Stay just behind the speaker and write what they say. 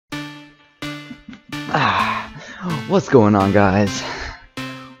What's going on, guys?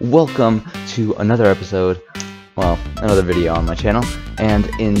 Welcome to another episode, well, another video on my channel, and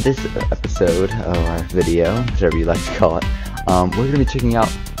in this episode, or video, whichever you like to call it, we're going to be checking out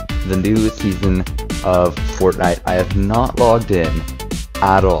the new season of Fortnite. I have not logged in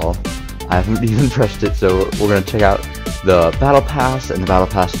at all. I haven't even pressed it, so we're going to check out the Battle Pass and the Battle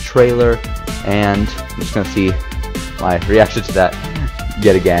Pass trailer, and I'm just going to see my reaction to that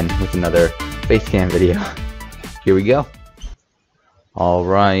yet again with another facecam video. Here we go.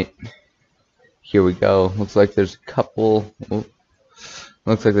 Alright. Here we go. Looks like there's a couple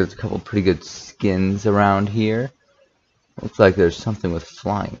pretty good skins around here. Looks like there's something with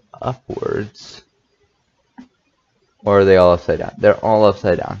flying upwards. Or are they all upside down? They're all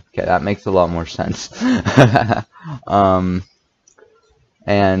upside down. Okay, that makes a lot more sense.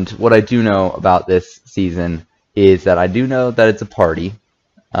 And what I do know about this season is that I do know that it's a party.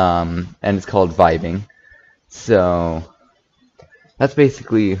 And it's called Vibing. So that's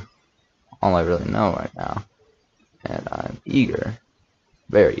basically all I really know right now. And I'm eager,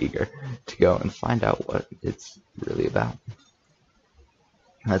 very eager, to go and find out what it's really about.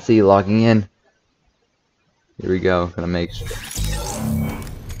 Let's see, logging in. Here we go, gonna make sure.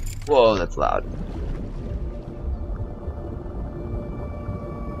 Whoa, that's loud.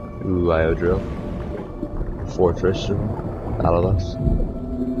 Ooh, IO drill. Fortress drill. Battle Bus.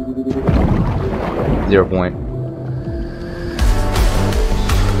 0 point.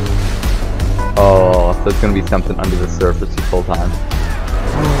 Oh, so it's gonna be something under the surface this whole time.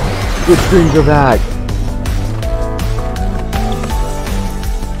 Good screens are back!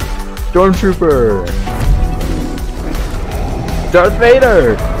 Stormtrooper! Darth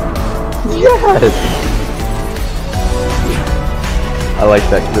Vader! Yes! I like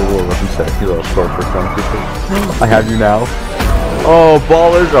that because there's a little reference, little short for Stormtrooper. I have you now. Oh,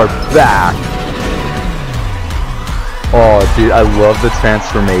 ballers are back! Oh, dude, I love the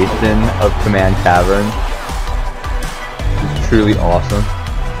transformation of Command Cavern. It's truly awesome.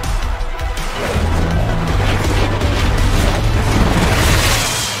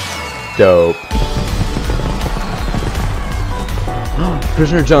 Dope.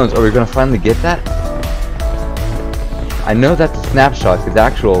 Prisoner Jones, are we gonna finally get that? I know that's a snapshot because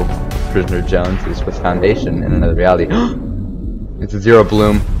actual Prisoner Jones is with Foundation in another reality. It's a Zero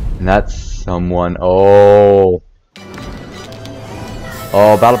Bloom, and that's someone. Oh,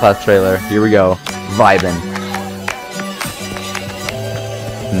 Battle Pass trailer. Here we go. Vibin'.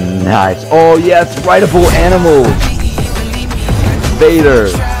 Nice. Oh yes, rideable animals. Vader,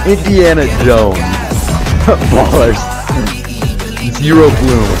 Indiana Jones, ballers. Zero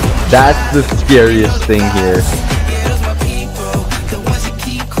Bloom. That's the scariest thing here.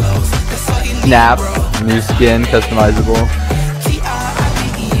 Snap, new skin, customizable.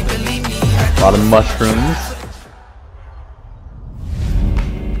 A lot of mushrooms.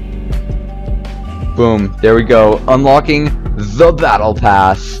 Boom, there we go. Unlocking the Battle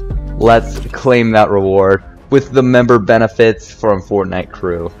Pass. Let's claim that reward with the member benefits from Fortnite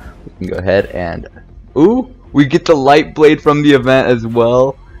Crew. We can go ahead and... Ooh, we get the light blade from the event as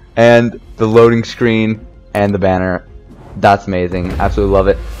well. And the loading screen and the banner. That's amazing. Absolutely love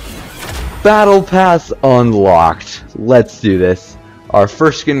it. Battle Pass unlocked. Let's do this. Our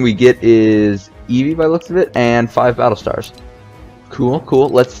first skin we get is Eevee by the looks of it, and 5 battle stars. Cool, cool.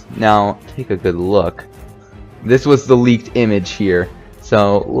 Let's now take a good look. This was the leaked image here,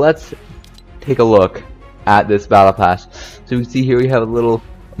 so let's take a look at this battle pass. So we can see here we have a little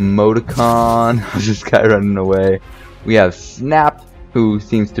emoticon of this guy running away. We have Snap, who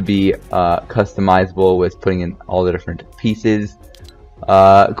seems to be customizable with putting in all the different pieces.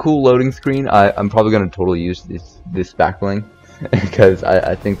 Cool loading screen. I'm probably gonna totally use this backbling because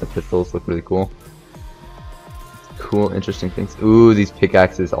I think the pistols look really cool. Cool, interesting things. Ooh, these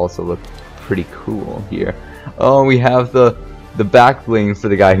pickaxes also look pretty cool here. Oh, we have the back bling for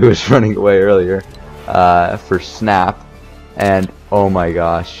the guy who was running away earlier, for Snap, and oh my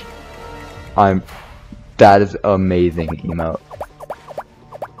gosh, that is amazing emote.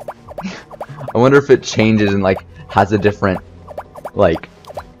 I wonder if it changes and like has a different like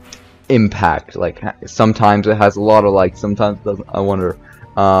impact. Like sometimes it has a lot of like, sometimes it doesn't. I wonder.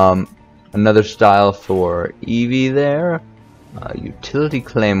 Another style for Eevee there. Utility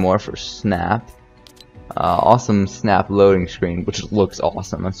Claymore for Snap. Awesome Snap loading screen, which looks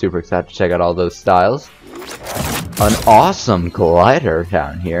awesome. I'm super excited to check out all those styles. An awesome glider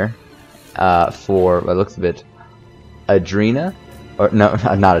down here. For, what looks a bit, Adrena? Or, no,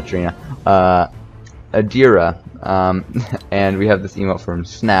 not Adrena. Adira. And we have this emote from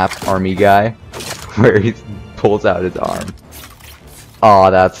Snap, Army Guy, where he pulls out his arm.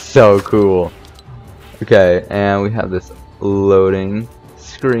 Oh, that's so cool. Okay, and we have this loading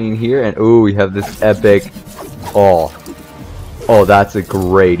screen here, and ooh, we have this epic. Oh, that's a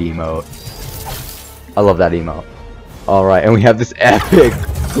great emote. I love that emote. All right, and we have this epic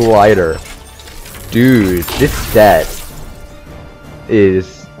glider. Dude, this set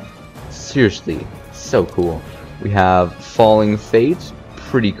is seriously so cool. We have Falling Fate,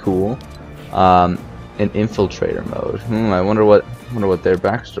 pretty cool. An infiltrator mode. I wonder what their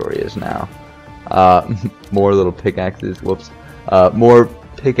backstory is now. More little pickaxes. Whoops. More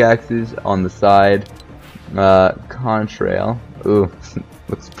pickaxes on the side. Contrail. Ooh,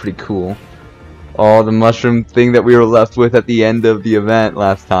 looks pretty cool. Oh, the mushroom thing that we were left with at the end of the event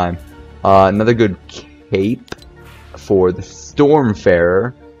last time. Another good cape for the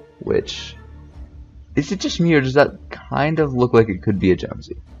Stormfarer, which... Is it just me, or does that kind of look like it could be a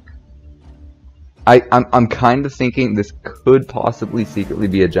Jonesy? I'm kind of thinking this could possibly secretly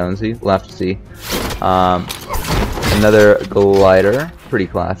be a Jonesy. We'll have to see. Another glider, pretty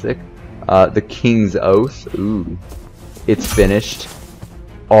classic. The King's Oath. Ooh, it's finished.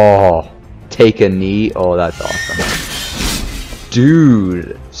 Oh, take a knee. Oh, that's awesome.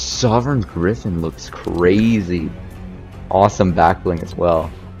 Dude, Sovereign Griffin looks crazy. Awesome backbling as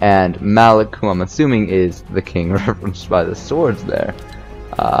well. And Malik, who I'm assuming is the king referenced by the swords there.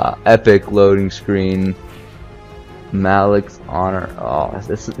 Epic loading screen. Malik's honor. Oh,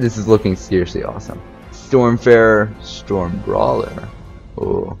 this is looking seriously awesome. Stormfarer, Storm Brawler.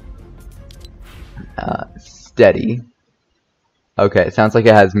 Oh. Steady. Okay, it sounds like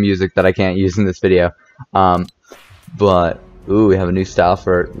it has music that I can't use in this video. But ooh, we have a new style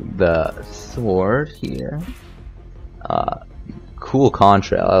for the sword here. Cool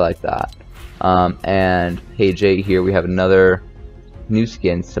contrail, I like that. And page 8 here, we have another new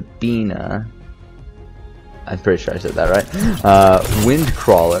skin, Sabina. I'm pretty sure I said that right.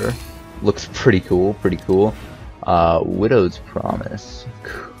 Windcrawler looks pretty cool, Widow's Promise,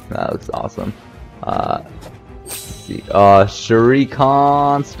 that looks awesome. Let's see,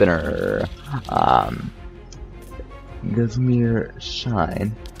 Shuriken Spinner, Gazmir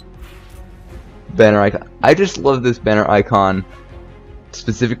Shine, banner icon. I just love this banner icon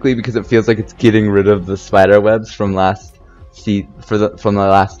specifically because it feels like it's getting rid of the spider webs from from the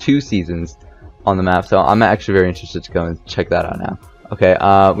last 2 seasons on the map. So I'm actually very interested to go and check that out now. Okay,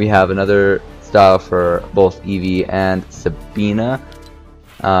 we have another style for both Eevee and Sabina.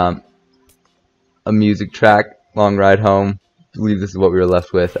 A music track, Long Ride Home. I believe this is what we were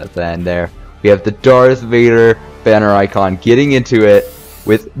left with at the end there. We have the Darth Vader banner icon getting into it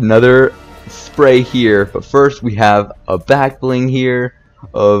with another spray here, but first we have a back bling here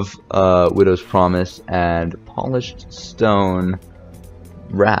of Widow's Promise and Polished Stone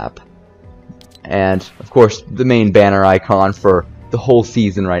wrap, and of course the main banner icon for the whole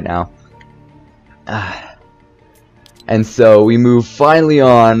season right now. And so we move finally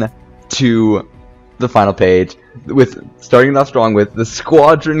on to the final page, with starting off strong with the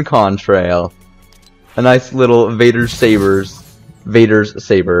Squadron Contrail, a nice little Vader's Saber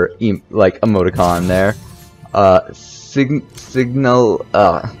like emoticon there. Signal,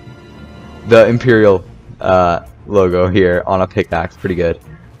 the Imperial logo here on a pickaxe, pretty good.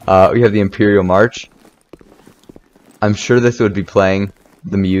 We have the Imperial March. I'm sure this would be playing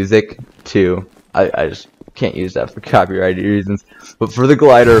the music too. I just can't use that for copyright reasons. But for the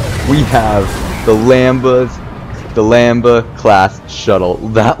glider, we have the Lambda class shuttle.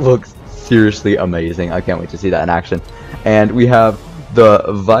 That looks seriously amazing. I can't wait to see that in action. And we have the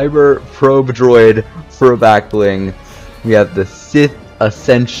Viber probe droid for a back bling. We have the Sith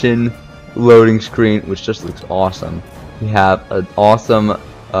Ascension loading screen, which just looks awesome. We have an awesome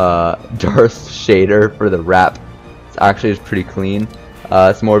Darth shader for the wrap. It's actually just pretty clean.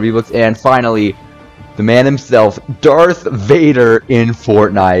 Some more V-Bucks, and finally, the man himself, Darth Vader in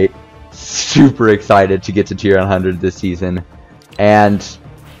Fortnite. Super excited to get to tier 100 this season, and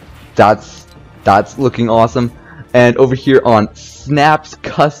that's looking awesome. And over here on Snap's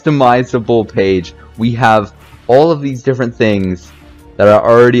customizable page, we have all of these different things that are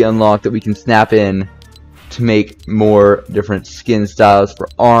already unlocked that we can snap in to make more different skin styles for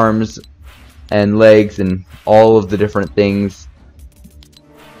arms and legs and all of the different things.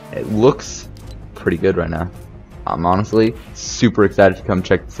 It looks pretty good right now. I'm honestly super excited to come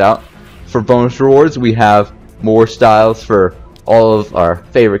check this out. For bonus rewards, we have more styles for all of our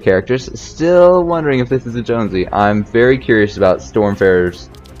favorite characters. Still wondering if this is a Jonesy. I'm very curious about Stormfarer's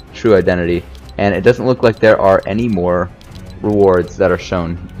true identity, and it doesn't look like there are any more rewards that are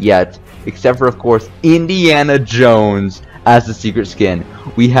shown yet, except for, of course, Indiana Jones as the secret skin.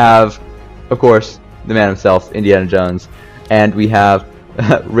 We have, of course, the man himself, Indiana Jones, and we have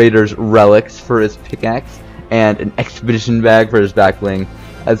Raiders relics for his pickaxe, and an expedition bag for his back bling,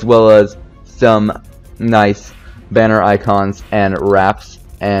 as well as some nice banner icons and wraps,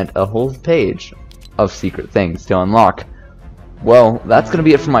 and a whole page of secret things to unlock. Well, that's going to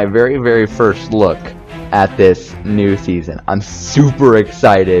be it for my very first look at this new season. I'm super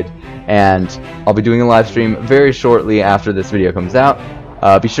excited, and I'll be doing a live stream very shortly after this video comes out.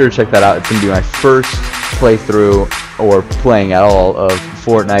 Be sure to check that out. It's going to be my first playthrough, or playing at all, of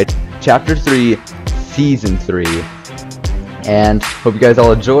Fortnite Chapter 3, Season 3. And hope you guys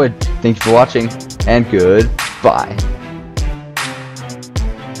all enjoyed. Thank you for watching, and goodbye.